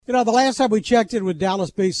You know, the last time we checked in with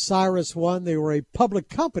Dallas-based CyrusOne, they were a public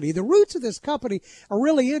company. The roots of this company are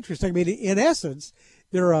really interesting. I mean, in essence,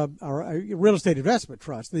 they're a real estate investment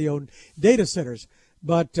trust. They own data centers.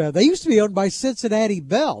 But they used to be owned by Cincinnati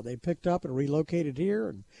Bell. They picked up and relocated here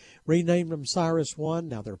and renamed them CyrusOne.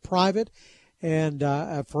 Now they're private. And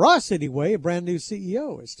for us, anyway, a brand new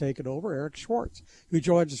CEO has taken over, Eric Schwartz, who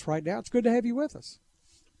joins us right now. It's good to have you with us.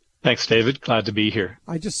 Thanks, David. Glad to be here.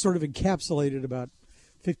 I just sort of encapsulated about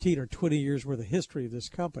 15 or 20 years worth of history of this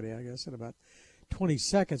company, I guess, in about 20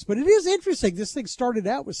 seconds. But it is interesting. This thing started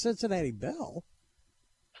out with Cincinnati Bell.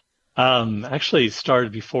 Actually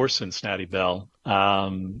started before Cincinnati Bell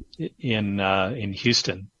in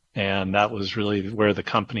Houston, and that was really where the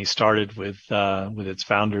company started with its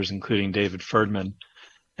founders, including David Ferdman.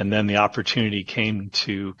 And then the opportunity came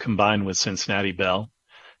to combine with Cincinnati Bell,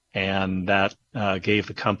 and that gave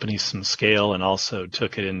the company some scale and also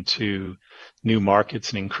took it into new markets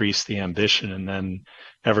and increased the ambition. And then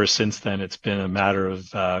ever since then, it's been a matter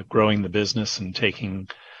of growing the business and taking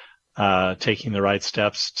the right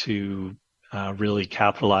steps to really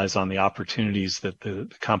capitalize on the opportunities that the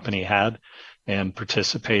company had and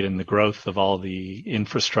participate in the growth of all the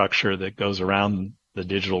infrastructure that goes around the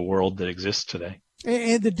digital world that exists today.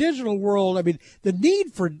 And the digital world, I mean, the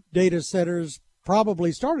need for data centers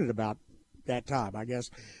probably started about that time, I guess,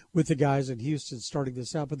 with the guys in Houston starting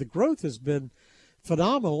this out. But the growth has been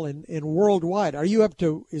phenomenal and worldwide. Are you up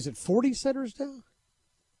to, is it 40 centers now?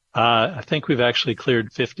 I think we've actually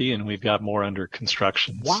cleared 50, and we've got more under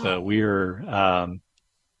construction. Wow. So we're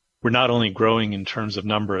not only growing in terms of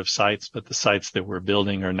number of sites, but the sites that we're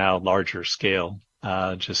building are now larger scale,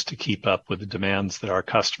 just to keep up with the demands that our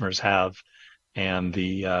customers have and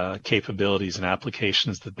the capabilities and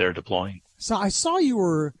applications that they're deploying. So I saw you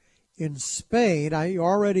were in Spain. You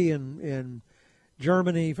already in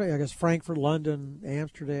Germany, I guess Frankfurt, London,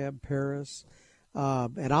 Amsterdam, Paris,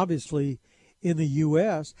 and obviously in the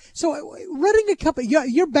U.S. So running a company,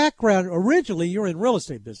 your background originally, you're in real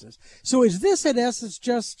estate business. So is this in essence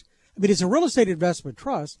just, I mean, it's a real estate investment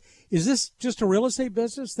trust. Is this just a real estate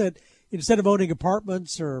business that instead of owning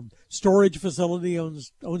apartments or storage facility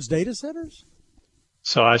owns data centers?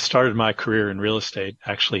 So I started my career in real estate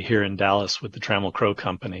actually here in Dallas with the Trammell Crow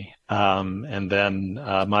Company. And then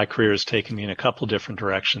my career has taken me in a couple different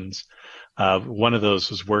directions. One of those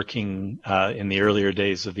was working in the earlier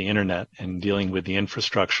days of the internet and dealing with the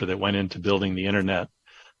infrastructure that went into building the internet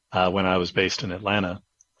when I was based in Atlanta.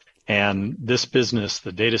 And this business,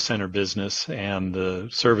 the data center business and the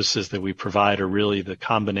services that we provide are really the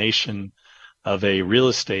combination of a real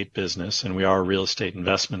estate business, and we are a real estate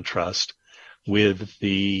investment trust, with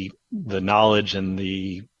the knowledge and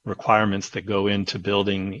the requirements that go into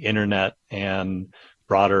building internet and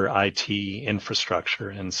broader IT infrastructure.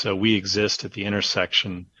 And so we exist at the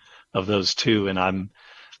intersection of those two. And I'm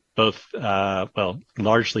both,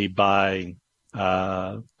 largely by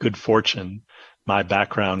good fortune, my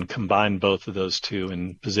background combined both of those two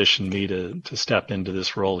and positioned me to step into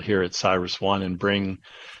this role here at CyrusOne and bring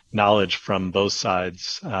knowledge from both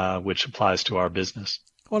sides, which applies to our business.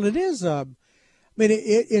 Well, it is,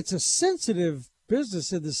 it's a sensitive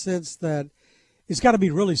business in the sense that it's got to be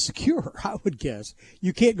really secure, I would guess.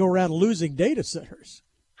 You can't go around losing data centers.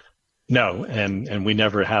 No, and we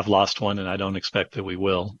never have lost one, and I don't expect that we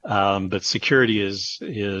will. But security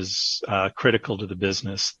is critical to the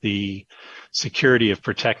business. The security of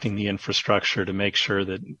protecting the infrastructure to make sure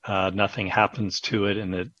that nothing happens to it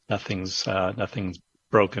and that nothing's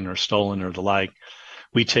broken or stolen or the like,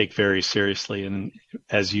 we take very seriously. And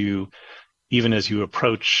even as you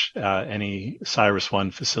approach any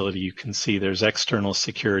CyrusOne facility, you can see there's external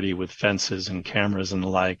security with fences and cameras and the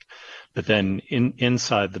like. But then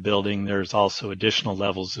inside the building, there's also additional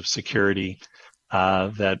levels of security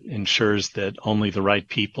that ensures that only the right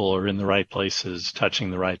people are in the right places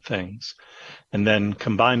touching the right things. And then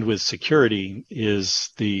combined with security is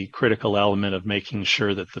the critical element of making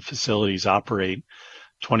sure that the facilities operate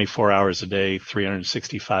 24 hours a day,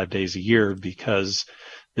 365 days a year, because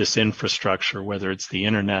this infrastructure, whether it's the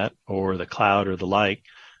internet or the cloud or the like,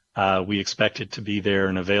 we expect it to be there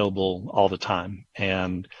and available all the time.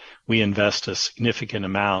 And we invest a significant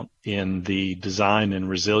amount in the design and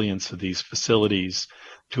resilience of these facilities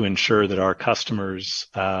to ensure that our customers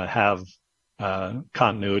have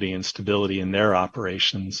continuity and stability in their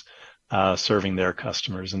operations, serving their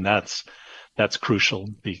customers. And that's crucial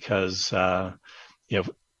because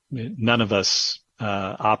none of us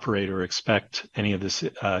operate or expect any of this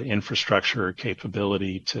infrastructure or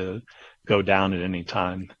capability to go down at any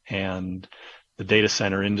time. And the data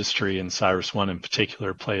center industry and CyrusOne in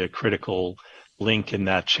particular play a critical link in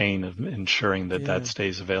that chain of ensuring that that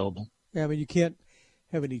stays available. Yeah, I mean, you can't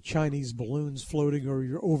have any Chinese balloons floating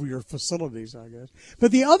over your facilities, I guess.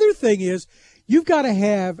 But the other thing is, you've got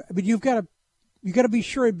to be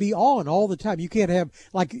sure it'd be on all the time. You can't have,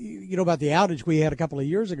 like, about the outage we had a couple of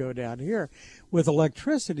years ago down here with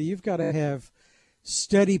electricity. You've got to have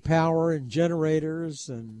steady power and generators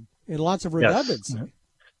and lots of redundancy.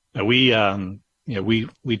 Yes. We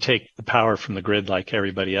take the power from the grid like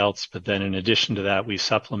everybody else, but then in addition to that, we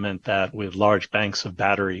supplement that with large banks of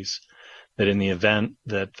batteries that in the event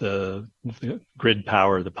that the grid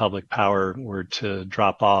power, the public power were to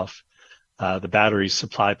drop off, the batteries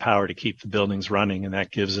supply power to keep the buildings running, and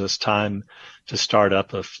that gives us time to start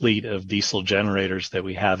up a fleet of diesel generators that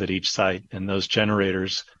we have at each site. And those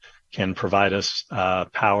generators can provide us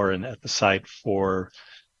power at the site for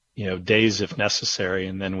days if necessary.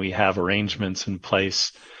 And then we have arrangements in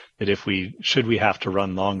place that should we have to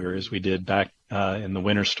run longer, as we did back in the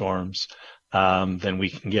winter storms, then we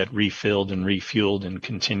can get refilled and refueled and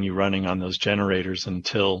continue running on those generators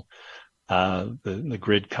until the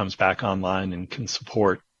grid comes back online and can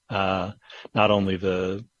support not only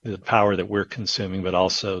the power that we're consuming, but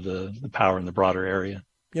also the power in the broader area.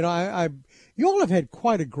 You all have had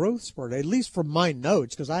quite a growth spurt, at least from my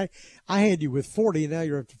notes, because I had you with 40, and now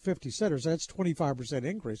you're up to 50 centers. That's 25%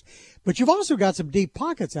 increase. But you've also got some deep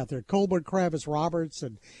pockets out there. Coleman, Kravis, Roberts,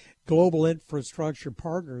 and Global Infrastructure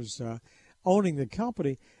Partners owning the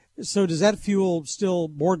company. So does that fuel still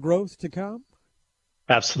more growth to come?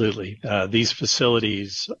 Absolutely. These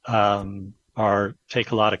facilities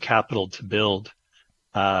take a lot of capital to build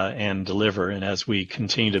and deliver. And as we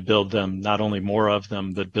continue to build them, not only more of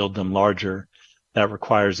them, but build them larger, that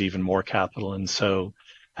requires even more capital. And so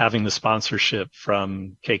having the sponsorship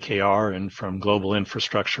from KKR and from Global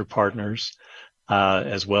Infrastructure Partners,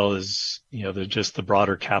 as well as, just the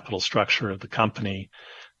broader capital structure of the company,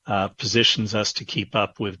 positions us to keep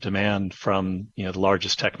up with demand from, the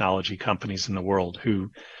largest technology companies in the world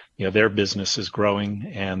who, their business is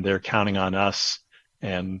growing, and they're counting on us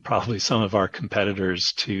and probably some of our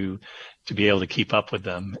competitors to be able to keep up with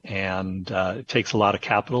them. And it takes a lot of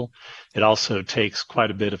capital. It also takes quite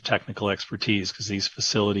a bit of technical expertise, because these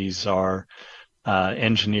facilities are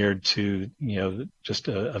engineered to, just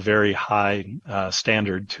a very high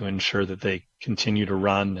standard to ensure that they continue to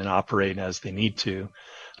run and operate as they need to.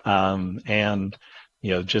 And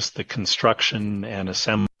just the construction and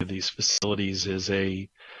assembly of these facilities is a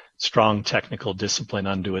strong technical discipline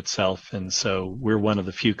unto itself. And so we're one of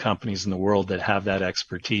the few companies in the world that have that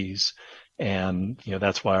expertise. And,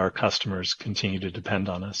 that's why our customers continue to depend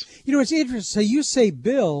on us. It's interesting. So you say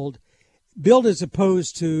build as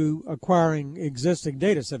opposed to acquiring existing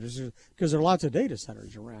data centers, because there are lots of data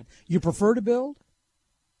centers around. You prefer to build?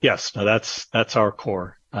 Yes. No, that's our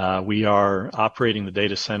core. We are operating the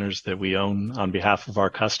data centers that we own on behalf of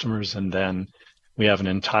our customers, and then we have an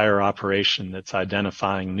entire operation that's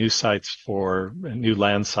identifying new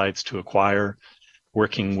land sites to acquire,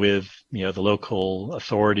 working with the local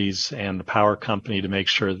authorities and the power company to make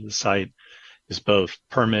sure that the site is both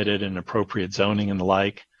permitted and appropriate zoning and the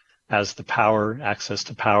like, has the access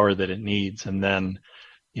to power that it needs. And then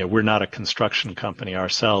we're not a construction company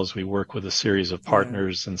ourselves. We work with a series of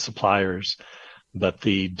partners and suppliers. But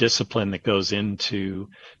the discipline that goes into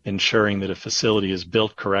ensuring that a facility is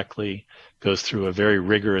built correctly goes through a very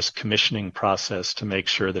rigorous commissioning process to make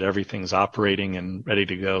sure that everything's operating and ready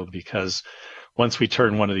to go. Because once we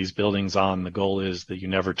turn one of these buildings on, the goal is that you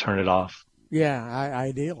never turn it off. Yeah,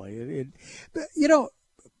 ideally.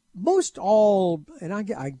 Most all, and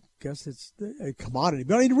I guess it's a commodity,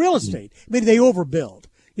 but in real estate, they overbuild.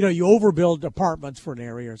 You overbuild apartments for an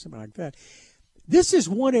area or something like that. This is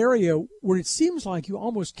one area where it seems like you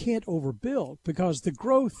almost can't overbuild, because the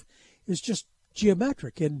growth is just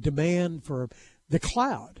geometric in demand for the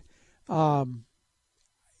cloud.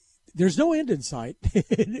 There's no end in sight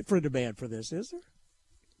for demand for this, is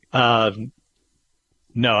there?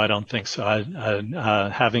 No, I don't think so.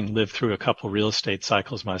 Having lived through a couple real estate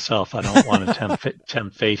cycles myself, I don't want to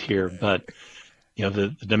tempt fate here, but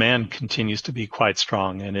the demand continues to be quite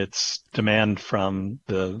strong, and it's demand from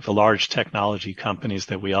the large technology companies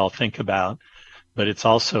that we all think about, but it's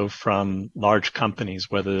also from large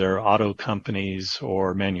companies, whether they're auto companies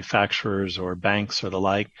or manufacturers or banks or the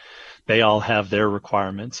like. They all have their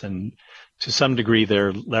requirements, and to some degree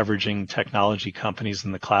they're leveraging technology companies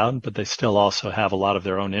in the cloud, but they still also have a lot of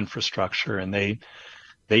their own infrastructure, and they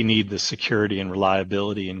need the security and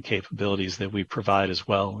reliability and capabilities that we provide as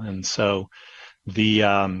well. And so the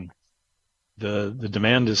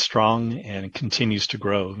demand is strong and it continues to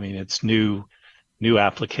grow. It's new new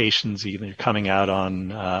applications either coming out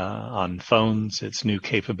on phones. It's new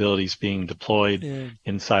capabilities being deployed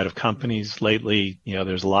inside of companies. Lately,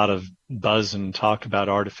 there's a lot of buzz and talk about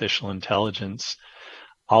artificial intelligence.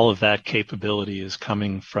 All of that capability is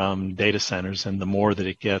coming from data centers, and the more that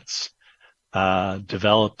it gets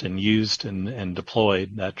developed and used and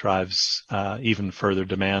deployed, that drives even further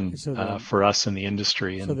demand for us in the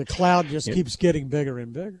industry. So the cloud just keeps getting bigger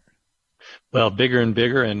and bigger. Well, bigger and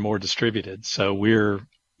bigger and more distributed. So we're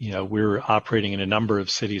operating in a number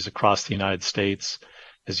of cities across the United States.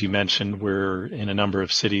 As you mentioned, we're in a number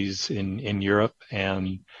of cities in Europe,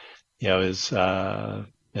 and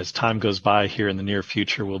as time goes by here in the near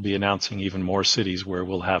future, we'll be announcing even more cities where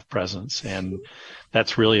we'll have presence. And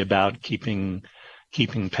that's really about keeping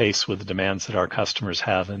pace with the demands that our customers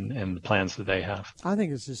have and the plans that they have. I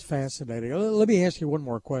think it's just fascinating. Let me ask you one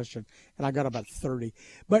more question, and I got about 30.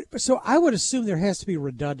 But so I would assume there has to be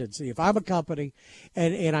redundancy. If I'm a company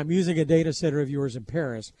and I'm using a data center of yours in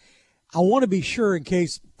Paris, I want to be sure in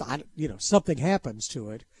case something happens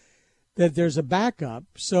to it that there's a backup.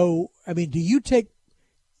 So, I mean,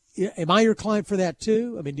 am I your client for that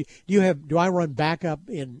too? I mean, do I run backup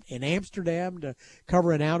in Amsterdam to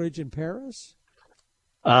cover an outage in Paris?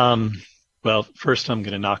 Well, first I'm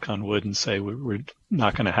going to knock on wood and say we're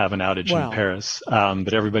not going to have an outage in Paris,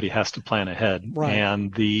 but everybody has to plan ahead. Right.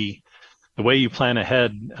 And the way you plan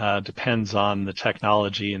ahead depends on the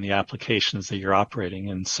technology and the applications that you're operating.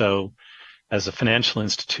 And so as a financial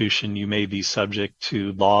institution, you may be subject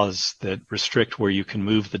to laws that restrict where you can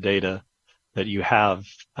move the data that you have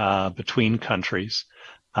between countries,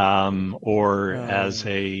 or as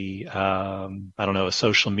a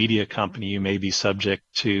social media company, you may be subject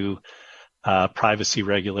to privacy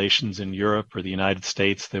regulations in Europe or the United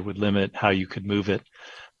States that would limit how you could move it.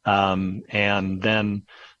 And then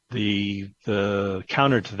the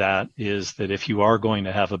counter to that is that if you are going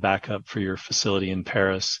to have a backup for your facility in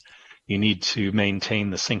Paris, you need to maintain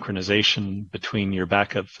the synchronization between your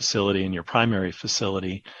backup facility and your primary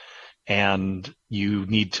facility. And you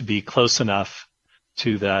need to be close enough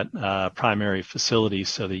to that primary facility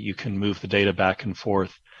so that you can move the data back and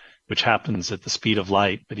forth, which happens at the speed of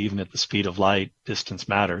light. But even at the speed of light, distance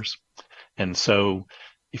matters. And so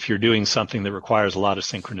if you're doing something that requires a lot of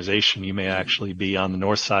synchronization, you may actually be on the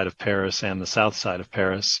north side of Paris and the south side of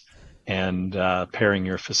Paris and pairing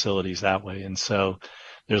your facilities that way. And so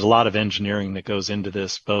there's a lot of engineering that goes into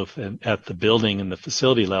this, both at the building and the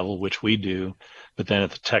facility level, which we do, but then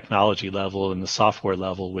at the technology level and the software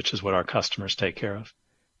level, which is what our customers take care of.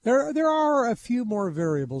 There are a few more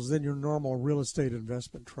variables than your normal real estate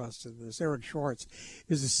investment trust in this. Eric Schwartz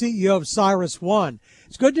is the CEO of CyrusOne.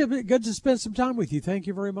 It's good to spend some time with you. Thank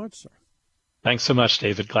you very much, sir. Thanks so much,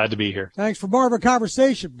 David. Glad to be here. Thanks for more of our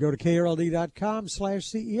conversation. Go to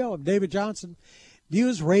KRLD.com/CEO. I'm David Johnson.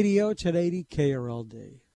 News Radio 1080 KRLD.